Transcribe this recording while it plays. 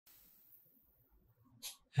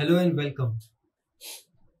Hello and welcome.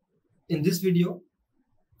 In this video,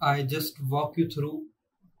 I just walk you through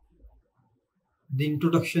the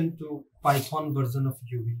introduction to Python version of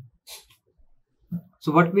UVM.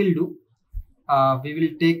 So what we'll do, we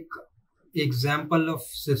will take example of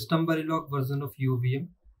SystemVerilog version of UVM,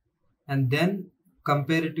 and then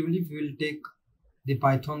comparatively we will take the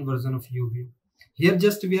Python version of UVM. Here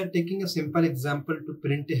just we are taking a simple example to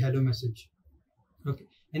print a hello message. Okay.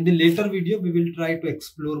 In the later video, we will try to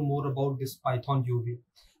explore more about this Python UVM,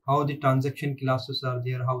 how the transaction classes are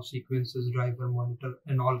there, how sequences, driver, monitor,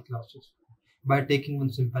 and all classes by taking one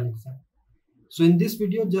simple example. So in this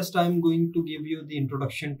video, just I am going to give you the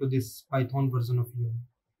introduction to this Python version of UVM.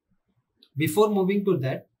 Before moving to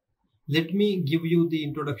that, let me give you the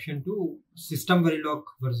introduction to SystemVerilog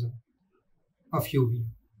version of UVM.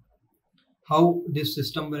 How this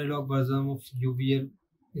SystemVerilog version of UVM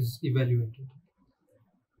is evaluated.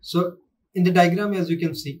 So in the diagram, as you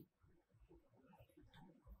can see,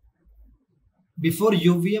 before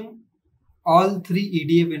UVM, all three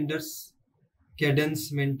EDA vendors,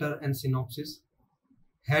 Cadence, Mentor, and Synopsys,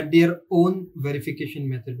 had their own verification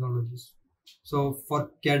methodologies. So for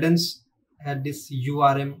Cadence, had this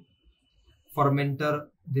URM. For Mentor,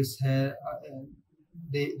 this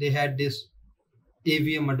they had this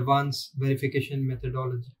AVM, Advanced Verification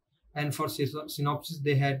Methodology, and for Synopsys,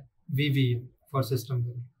 they had VVM for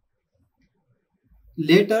SystemVerilog.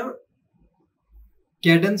 Later,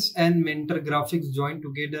 Cadence and Mentor Graphics joined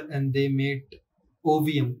together and they made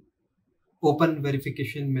OVM, Open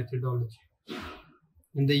Verification Methodology,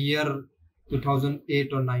 in the year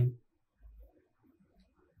 2008 or 9.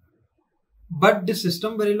 But the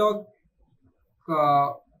SystemVerilog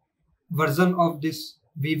version of this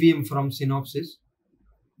VVM from Synopsys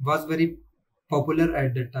was very popular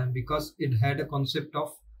at that time because it had a concept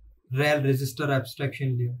of RAL, register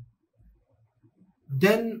abstraction layer.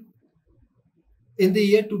 Then in the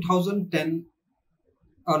year 2010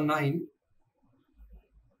 or 9,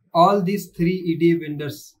 all these three EDA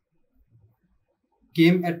vendors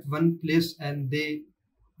came at one place and they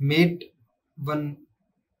made one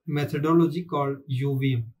methodology called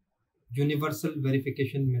UVM, Universal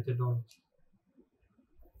Verification Methodology.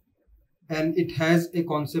 And it has a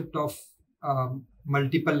concept of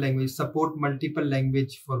multiple language, support multiple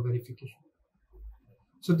language for verification.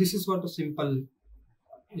 So this is what a simple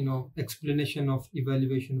explanation of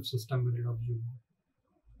evaluation of SystemVerilog UVM.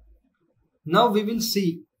 Now we will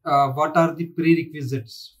see what are the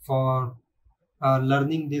prerequisites for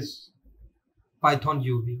learning this Python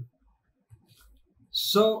UVM.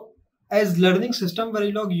 So as learning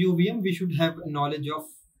SystemVerilog UVM, we should have knowledge of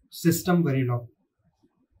SystemVerilog.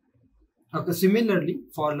 Okay, similarly,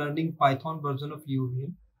 for learning Python version of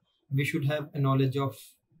UVM, we should have a knowledge of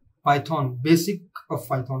Python, basic of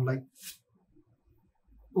Python, like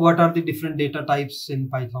what are the different data types in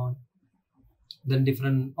Python, then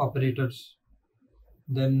different operators.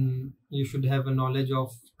 Then you should have a knowledge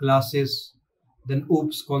of classes, then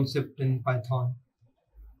OOPS concept in Python.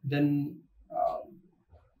 Then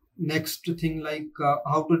next thing like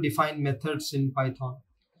how to define methods in Python.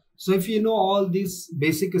 So if you know all these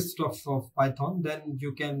basic stuff of Python, then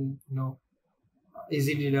you can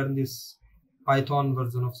easily learn this Python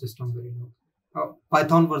version of SystemVerilog,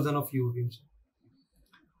 Python version of UVM.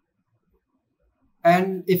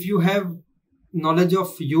 And if you have knowledge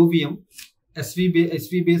of UVM,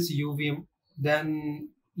 SV-based UVM, then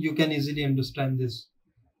you can easily understand this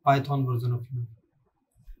Python version of UVM.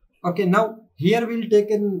 Okay, now here we'll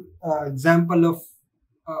take an example of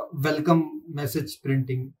welcome message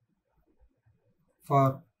printing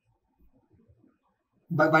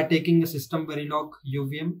by taking a SystemVerilog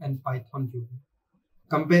UVM and Python UVM.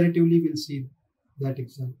 Comparatively, we'll see that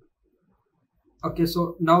example. Okay,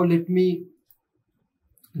 so now let me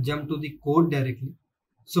jump to the code directly.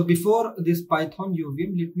 So before this Python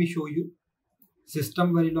UVM, let me show you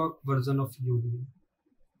SystemVerilog version of UVM.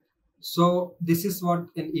 So this is what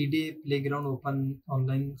an EDA Playground Open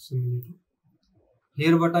Online Simulator.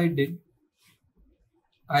 Here what I did,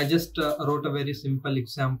 I just wrote a very simple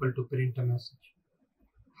example to print a message.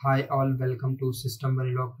 Hi all, welcome to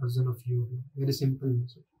SystemVerilog version of UVM. Very simple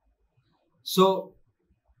message. So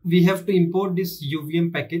we have to import this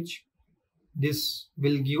UVM package. This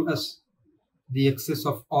will give us the access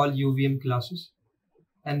of all UVM classes,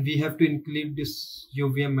 and we have to include this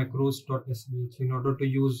UVM macros.sh in order to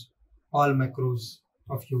use all macros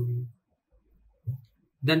of UVM.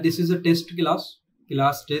 Then this is a test class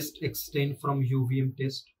test extend from UVM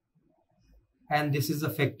test, and this is a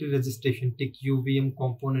factory registration, tick UVM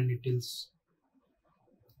component details.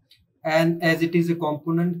 And as it is a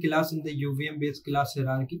component class in the UVM based class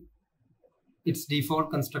hierarchy, its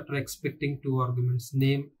default constructor expecting two arguments,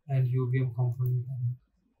 name and UVM component.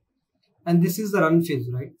 And this is the run phase,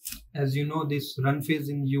 right? As you know, this run phase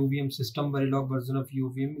in UVM, SystemVerilog version of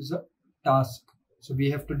UVM, is a task. So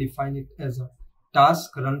we have to define it as a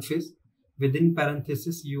task run phase within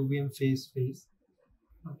parenthesis UVM phase.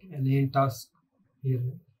 Okay, and end task here.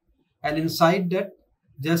 And inside that,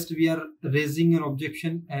 just we are raising an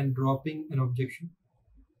objection and dropping an objection.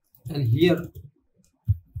 And here,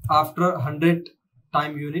 after 100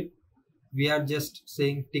 time unit, we are just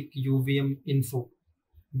saying tick UVM info.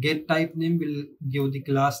 Get type name will give the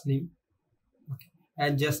class name, okay,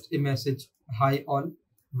 and just a message, hi all,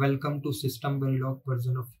 welcome to SystemVerilog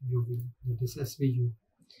version of UVM, that is sv-uvm.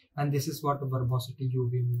 And this is what verbosity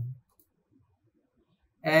UVM.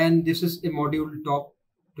 And this is a module top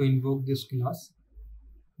to invoke this class.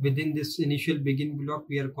 Within this initial begin block,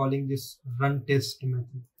 we are calling this run test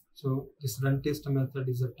method. So this run test method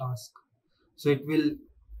is a task. So it will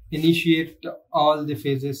initiate all the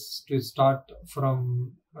phases to start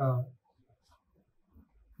from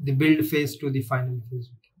the build phase to the final phase.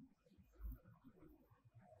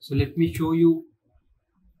 So let me show you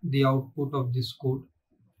the output of this code.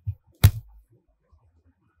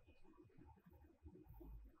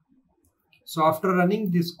 So after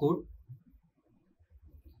running this code,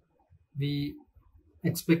 we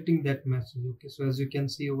expecting that message. Okay, so as you can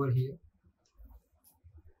see over here,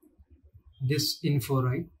 this info,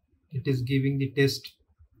 right, it is giving the test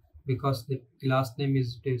because the class name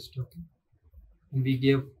is test. Okay, and we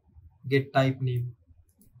give get type name,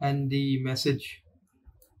 and the message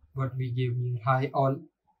what we give here, hi all,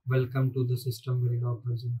 welcome to the SystemVerilog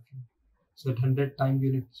version. So at 100 time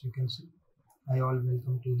units, you can see, hi all,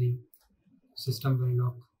 welcome to the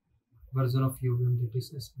SystemVerilog version of UVM, that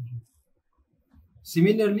is sv-uvm.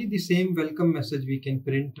 Similarly, the same welcome message we can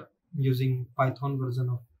print using Python version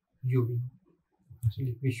of UVM. So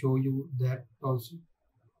let me show you that also.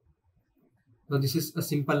 So this is a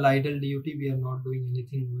simple idle DUT. We are not doing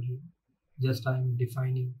anything over here. Just I am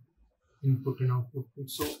defining input and output.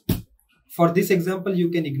 So for this example, you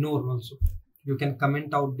can ignore also. You can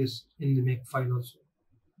comment out this in the make file also.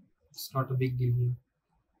 It's not a big deal here.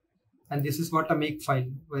 And this is what a make file,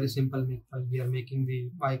 very simple make file. We are making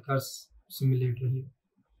the iCars simulator here.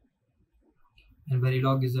 And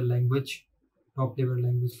Verilog is a language, top level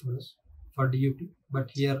language for us for DUT.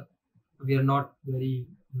 But here we are not very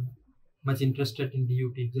much interested in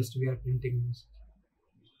DUT, just we are printing this.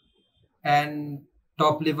 And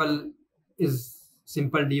top level is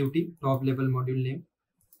simple DUT, top level module name.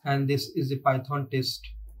 And this is a Python test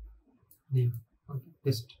name, okay,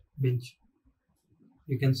 test bench.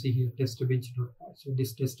 You can see here test bench.py. So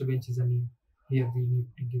this test bench is a name here we need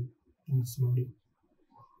to give in this module.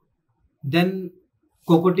 Then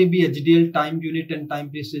cocotb, HDL, time unit and time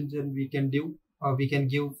precision we can do, or we can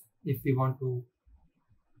give if we want to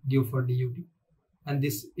give for DUT. And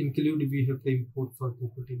this include we have to import for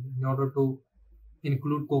cocotb. In order to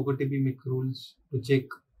include cocotb, make rules to check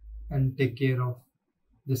and take care of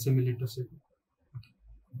the simulator setting. Okay.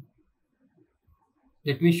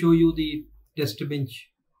 Let me show you the test bench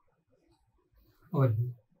over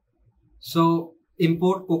here. So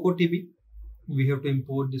import cocotb, we have to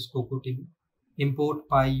import this cocotb, import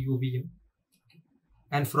pyuvm,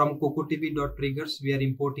 and from cocotb.triggers we are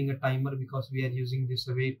importing a timer because we are using this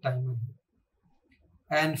await timer here.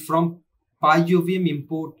 And from pyuvm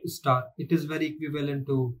import star, it is very equivalent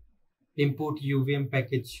to import uvm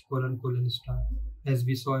package : star, as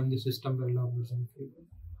we saw in the SystemVerilog version.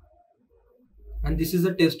 And this is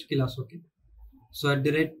a test class. Okay, so at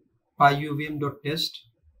the rate pyuvm.test,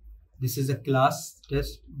 this is a class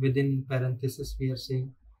test. Within parenthesis we are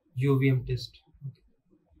saying UVM test.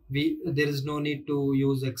 Okay. There is no need to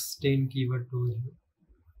use extend keyword over here.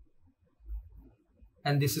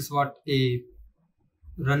 And this is what a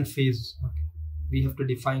run phase. Okay. We have to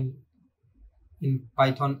define in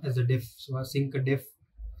Python as a def. So async a def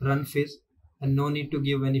run phase, and no need to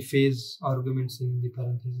give any phase arguments in the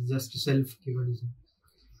parenthesis. Just self keyword is in.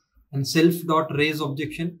 And self dot raise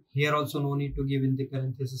objection, here also no need to give in the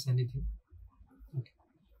parenthesis anything. Okay.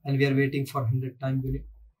 And we are waiting for 100 time unit,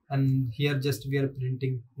 and here just we are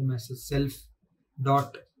printing a message, self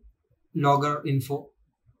dot logger info,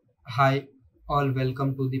 hi all,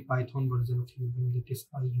 welcome to the Python version of UVM, that is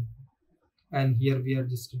pyuvm. And here we are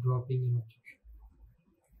just dropping an objection,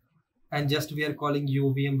 and just we are calling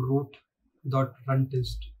UVM root dot run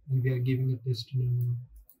test, and we are giving a test name.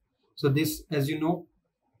 So this, as you know,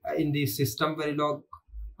 in the SystemVerilog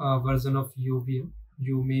version of UVM,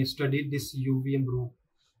 you may study this UVM root.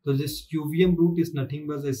 So this UVM root is nothing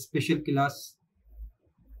but a special class,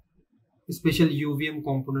 a special UVM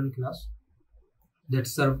component class, that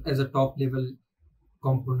serve as a top level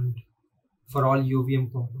component for all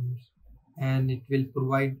UVM components, and it will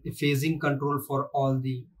provide a phasing control for all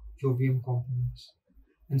the UVM components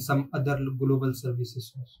and some other global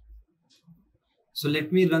services also. So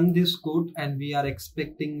let me run this code, and we are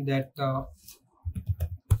expecting that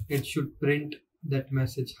it should print that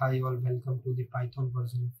message, hi all, welcome to the Python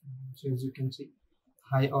version of UVM. So as you can see,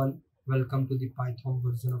 hi all, welcome to the Python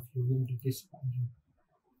version of UVM, that is Python.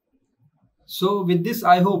 So with this,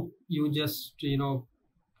 I hope you just you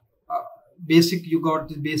got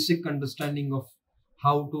the basic understanding of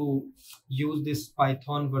how to use this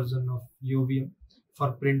Python version of UVM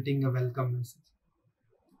for printing a welcome message.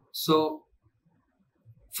 So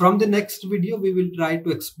from the next video, we will try to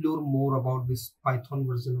explore more about this Python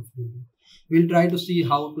version of UVM. We'll try to see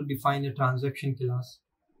how to define a transaction class.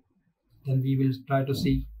 Then we will try to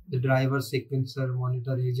see the driver, sequencer,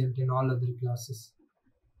 monitor, agent, and all other classes.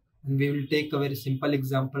 And we will take a very simple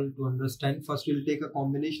example to understand. First, we will take a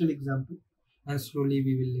combination example, and slowly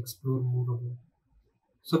we will explore more about it.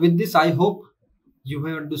 So with this, I hope you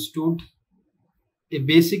have understood a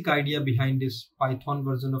basic idea behind this Python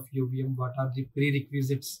version of UVM. What are the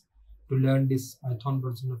prerequisites to learn this Python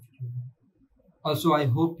version of UVM? Also, I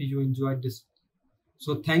hope you enjoyed this.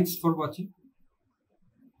 So thanks for watching.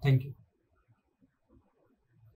 Thank you.